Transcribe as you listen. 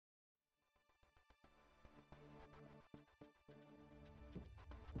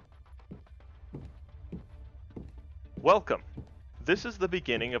Welcome! This is the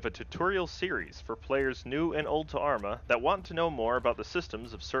beginning of a tutorial series for players new and old to ARMA that want to know more about the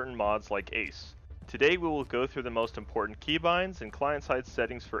systems of certain mods like ACE. Today we will go through the most important keybinds and client-side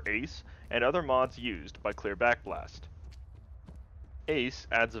settings for ACE and other mods used by Clear Backblast. ACE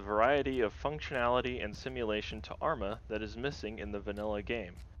adds a variety of functionality and simulation to ARMA that is missing in the vanilla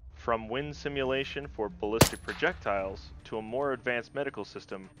game. From wind simulation for ballistic projectiles to a more advanced medical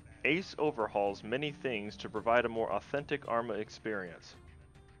system, ACE overhauls many things to provide a more authentic ARMA experience.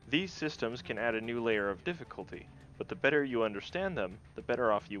 These systems can add a new layer of difficulty, but the better you understand them, the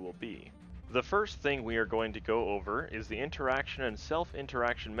better off you will be. The first thing we are going to go over is the interaction and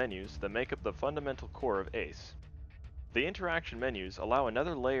self-interaction menus that make up the fundamental core of ACE. The interaction menus allow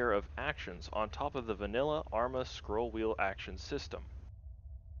another layer of actions on top of the vanilla ARMA scroll wheel action system.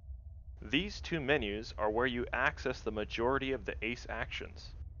 These two menus are where you access the majority of the ACE actions.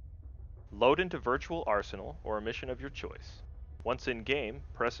 Load into Virtual Arsenal or a mission of your choice. Once in-game,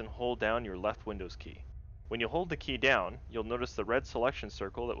 press and hold down your left Windows key. When you hold the key down, you'll notice the red selection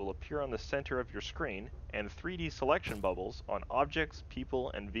circle that will appear on the center of your screen and 3D selection bubbles on objects,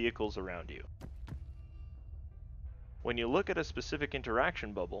 people, and vehicles around you. When you look at a specific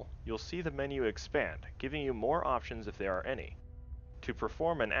interaction bubble, you'll see the menu expand, giving you more options if there are any. To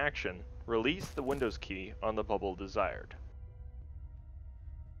perform an action, release the Windows key on the bubble desired.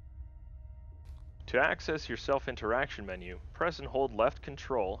 To access your self-interaction menu, press and hold left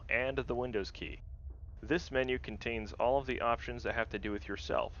Control and the Windows key. This menu contains all of the options that have to do with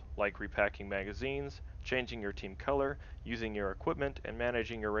yourself, like repacking magazines, changing your team color, using your equipment, and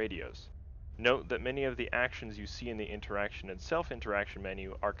managing your radios. Note that many of the actions you see in the interaction and self-interaction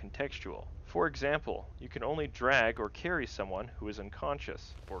menu are contextual. For example, you can only drag or carry someone who is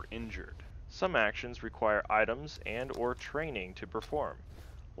unconscious or injured. Some actions require items and/or training to perform,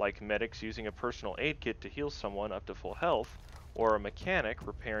 like medics using a personal aid kit to heal someone up to full health, or a mechanic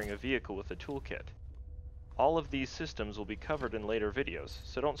repairing a vehicle with a toolkit. All of these systems will be covered in later videos,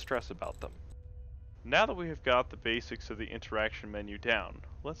 so don't stress about them. Now that we have got the basics of the interaction menu down,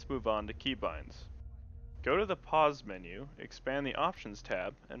 let's move on to keybinds. Go to the Pause menu, expand the Options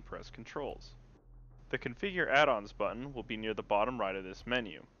tab, and press Controls. The Configure Add-ons button will be near the bottom right of this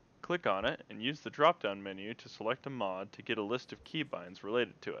menu. Click on it and use the drop-down menu to select a mod to get a list of keybinds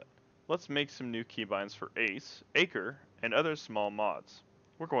related to it. Let's make some new keybinds for ACE, ACRE, and other small mods.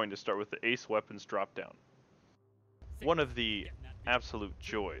 We're going to start with the ACE Weapons drop-down. One of the absolute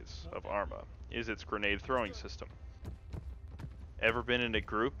joys of ARMA is its grenade throwing system. Ever been in a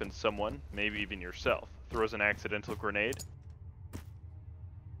group and someone, maybe even yourself, throws an accidental grenade?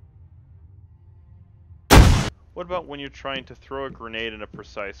 What about when you're trying to throw a grenade in a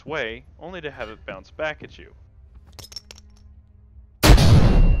precise way, only to have it bounce back at you?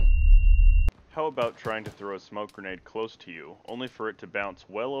 How about trying to throw a smoke grenade close to you, only for it to bounce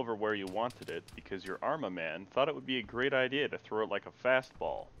well over where you wanted it because your ARMA man thought it would be a great idea to throw it like a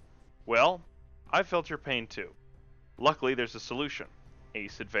fastball? Well, I felt your pain too. Luckily there's a solution: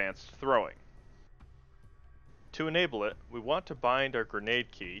 ACE Advanced Throwing. To enable it, we want to bind our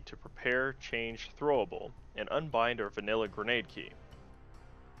grenade key to Prepare Change Throwable and unbind our vanilla grenade key.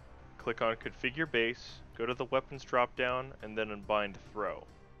 Click on Configure Base, go to the Weapons drop-down, and then unbind Throw.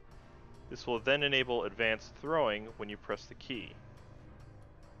 This will then enable advanced throwing when you press the key.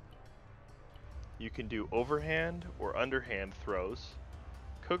 You can do overhand or underhand throws,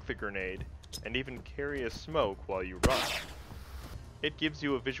 cook the grenade, and even carry a smoke while you run. It gives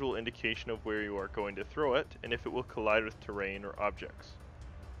you a visual indication of where you are going to throw it and if it will collide with terrain or objects.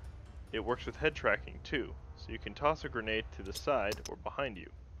 It works with head tracking too, so you can toss a grenade to the side or behind you.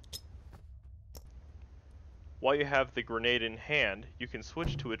 While you have the grenade in hand, you can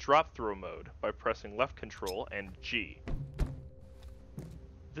switch to a drop throw mode by pressing left Control and G.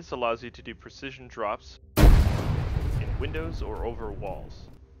 This allows you to do precision drops in windows or over walls.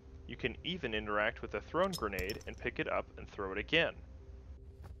 You can even interact with a thrown grenade and pick it up and throw it again.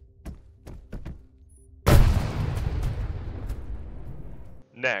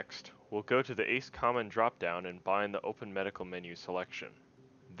 Next, we'll go to the ACE Common drop-down and bind the Open Medical menu selection.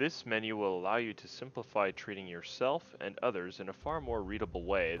 This menu will allow you to simplify treating yourself and others in a far more readable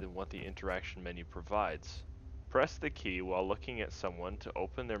way than what the interaction menu provides. Press the key while looking at someone to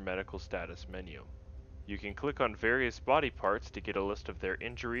open their medical status menu. You can click on various body parts to get a list of their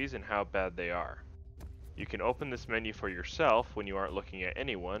injuries and how bad they are. You can open this menu for yourself when you aren't looking at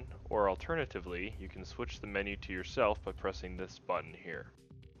anyone, or alternatively, you can switch the menu to yourself by pressing this button here.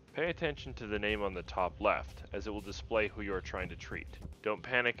 Pay attention to the name on the top left, as it will display who you are trying to treat. Don't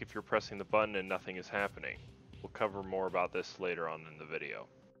panic if you're pressing the button and nothing is happening. We'll cover more about this later on in the video.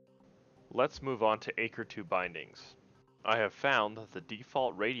 Let's move on to ACRE 2 bindings. I have found that the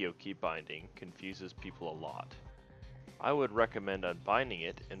default radio key binding confuses people a lot. I would recommend unbinding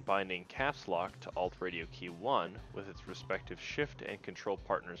it and binding caps lock to Alt Radio Key 1 with its respective shift and control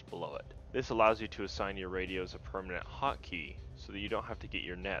partners below it. This allows you to assign your radios a permanent hotkey so that you don't have to get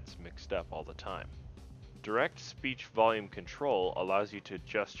your nets mixed up all the time. Direct speech volume control allows you to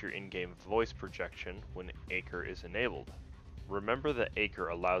adjust your in-game voice projection when ACRE is enabled. Remember that ACRE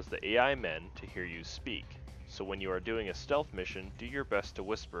allows the AI men to hear you speak, so when you are doing a stealth mission, do your best to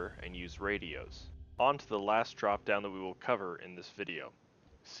whisper and use radios. On to the last drop-down that we will cover in this video,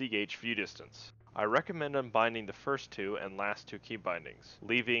 CH Viewdistance. I recommend unbinding the first two and last two key bindings.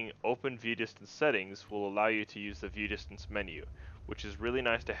 Leaving open Viewdistance settings will allow you to use the Viewdistance menu, which is really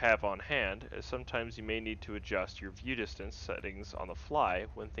nice to have on hand, as sometimes you may need to adjust your Viewdistance settings on the fly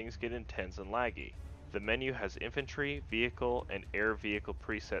when things get intense and laggy. The menu has infantry, vehicle, and air vehicle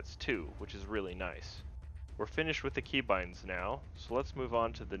presets too, which is really nice. We're finished with the keybinds now, so let's move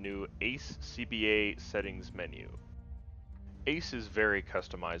on to the new ACE CBA Settings Menu. ACE is very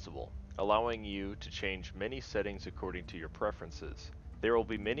customizable, allowing you to change many settings according to your preferences. There will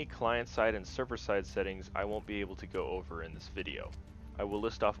be many client-side and server-side settings I won't be able to go over in this video. I will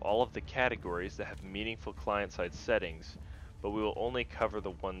list off all of the categories that have meaningful client-side settings, but we will only cover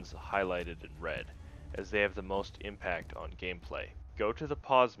the ones highlighted in red, as they have the most impact on gameplay. Go to the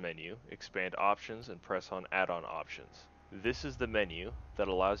pause menu, expand options, and press on add-on options. This is the menu that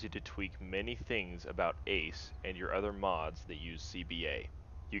allows you to tweak many things about ACE and your other mods that use CBA.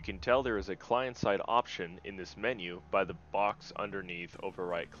 You can tell there is a client-side option in this menu by the box underneath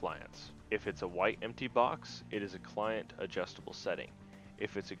Overwrite Clients. If it's a white empty box, it is a client adjustable setting.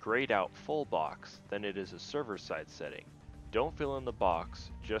 If it's a grayed out full box, then it is a server-side setting. Don't fill in the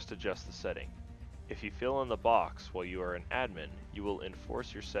box, just adjust the setting. If you fill in the box while you are an admin, you will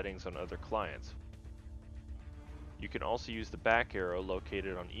enforce your settings on other clients. You can also use the back arrow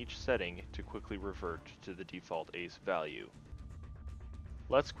located on each setting to quickly revert to the default ACE value.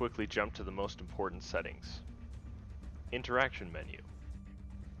 Let's quickly jump to the most important settings. Interaction menu.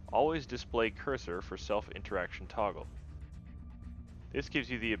 Always display cursor for self-interaction toggle. This gives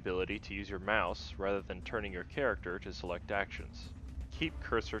you the ability to use your mouse rather than turning your character to select actions. Keep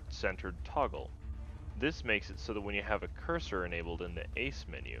cursor centered toggle. This makes it so that when you have a cursor enabled in the ACE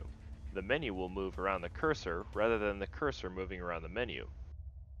menu, the menu will move around the cursor rather than the cursor moving around the menu.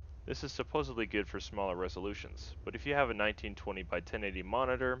 This is supposedly good for smaller resolutions, but if you have a 1920 by 1080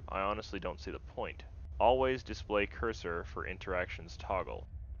 monitor, I honestly don't see the point. Always display cursor for interactions toggle.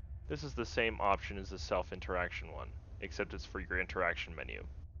 This is the same option as the self-interaction one, except it's for your interaction menu.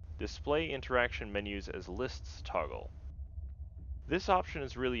 Display interaction menus as lists toggle. This option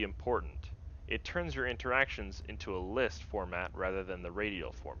is really important. It turns your interactions into a list format rather than the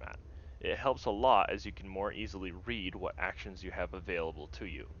radial format. It helps a lot as you can more easily read what actions you have available to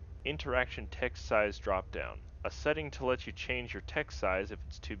you. Interaction text size dropdown. A setting to let you change your text size if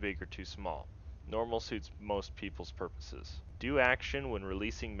it's too big or too small. Normal suits most people's purposes. Do action when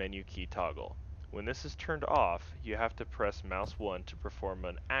releasing menu key toggle. When this is turned off, you have to press mouse 1 to perform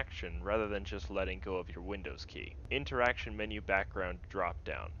an action rather than just letting go of your Windows key. Interaction menu background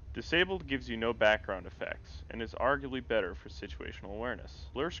drop-down. Disabled gives you no background effects, and is arguably better for situational awareness.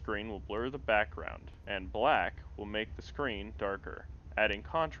 Blur screen will blur the background, and black will make the screen darker, adding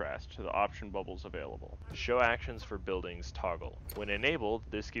contrast to the option bubbles available. Show actions for buildings toggle. When enabled,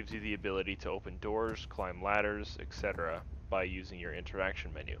 this gives you the ability to open doors, climb ladders, etc. by using your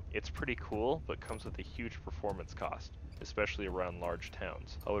interaction menu. It's pretty cool, but comes with a huge performance cost, especially around large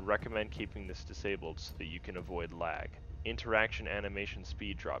towns. I would recommend keeping this disabled so that you can avoid lag. Interaction animation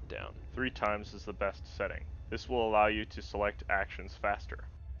speed dropdown. 3 times is the best setting. This will allow you to select actions faster.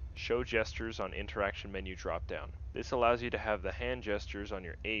 Show gestures on interaction menu dropdown. This allows you to have the hand gestures on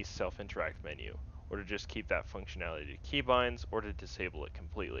your ACE self-interact menu, or to just keep that functionality to keybinds, or to disable it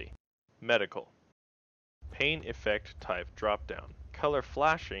completely. Medical. Pain effect type dropdown. Color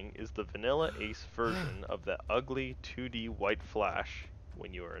flashing is the vanilla ACE version of the ugly 2D white flash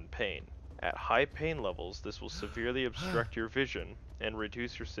when you are in pain. At high pain levels, this will severely obstruct your vision and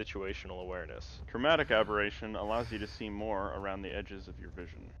reduce your situational awareness. Chromatic aberration allows you to see more around the edges of your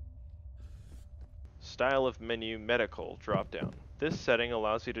vision. Style of menu medical dropdown. This setting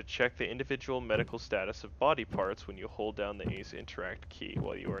allows you to check the individual medical status of body parts when you hold down the ACE interact key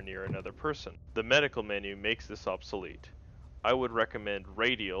while you are near another person. The medical menu makes this obsolete. I would recommend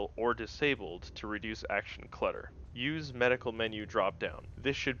radial or disabled to reduce action clutter. Use medical menu dropdown.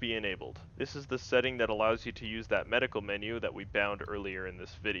 This should be enabled. This is the setting that allows you to use that medical menu that we bound earlier in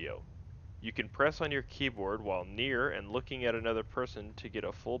this video. You can press on your keyboard while near and looking at another person to get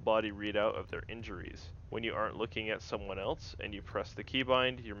a full body readout of their injuries. When you aren't looking at someone else and you press the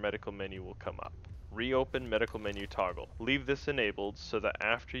keybind, your medical menu will come up. Reopen medical menu toggle. Leave this enabled so that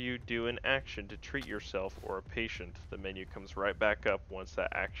after you do an action to treat yourself or a patient, the menu comes right back up once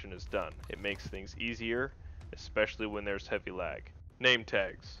that action is done. It makes things easier, especially when there's heavy lag. Name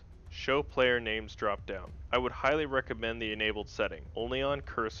tags. Show player names drop down. I would highly recommend the enabled setting. Only on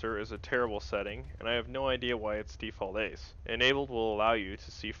cursor is a terrible setting, and I have no idea why it's default ACE. Enabled will allow you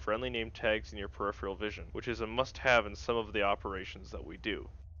to see friendly name tags in your peripheral vision, which is a must-have in some of the operations that we do.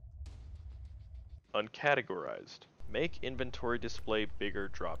 Uncategorized. Make inventory display bigger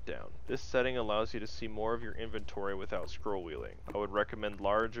drop down. This setting allows you to see more of your inventory without scroll wheeling. I would recommend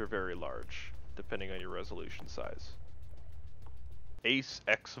large or very large, depending on your resolution size.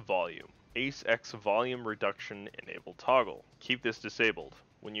 ACEX Volume. ACEX Volume Reduction Enable Toggle. Keep this disabled.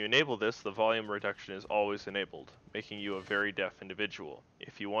 When you enable this, the volume reduction is always enabled, making you a very deaf individual.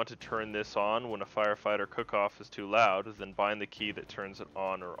 If you want to turn this on when a firefighter cook-off is too loud, then bind the key that turns it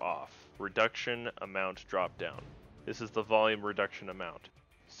on or off. Reduction Amount Drop Down. This is the volume reduction amount.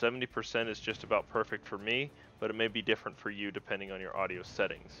 70% is just about perfect for me, but it may be different for you depending on your audio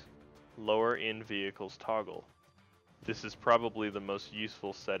settings. Lower in vehicles toggle. This is probably the most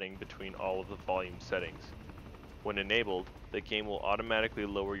useful setting between all of the volume settings. When enabled, the game will automatically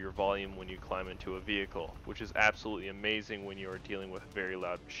lower your volume when you climb into a vehicle, which is absolutely amazing when you are dealing with very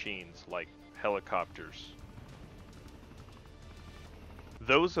loud machines like helicopters.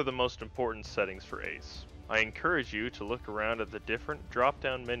 Those are the most important settings for ACE. I encourage you to look around at the different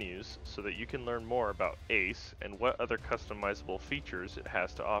drop-down menus so that you can learn more about ACE and what other customizable features it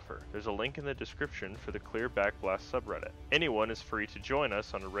has to offer. There's a link in the description for the Clear Backblast subreddit. Anyone is free to join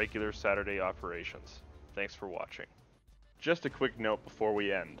us on a regular Saturday operations. Thanks for watching. Just a quick note before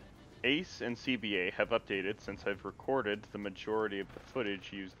we end. ACE and CBA have updated since I've recorded the majority of the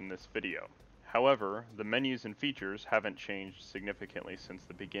footage used in this video. However, the menus and features haven't changed significantly since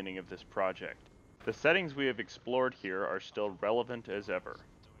the beginning of this project. The settings we have explored here are still relevant as ever.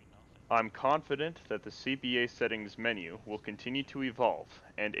 I'm confident that the CBA Settings Menu will continue to evolve,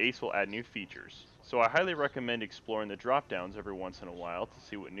 and ACE will add new features, so I highly recommend exploring the drop-downs every once in a while to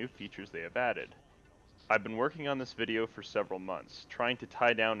see what new features they have added. I've been working on this video for several months, trying to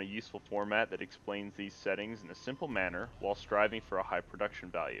tie down a useful format that explains these settings in a simple manner while striving for a high production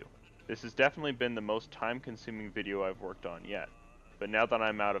value. This has definitely been the most time-consuming video I've worked on yet, but now that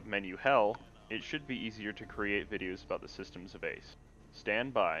I'm out of menu hell, it should be easier to create videos about the systems of ACE.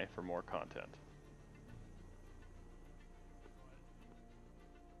 Stand by for more content.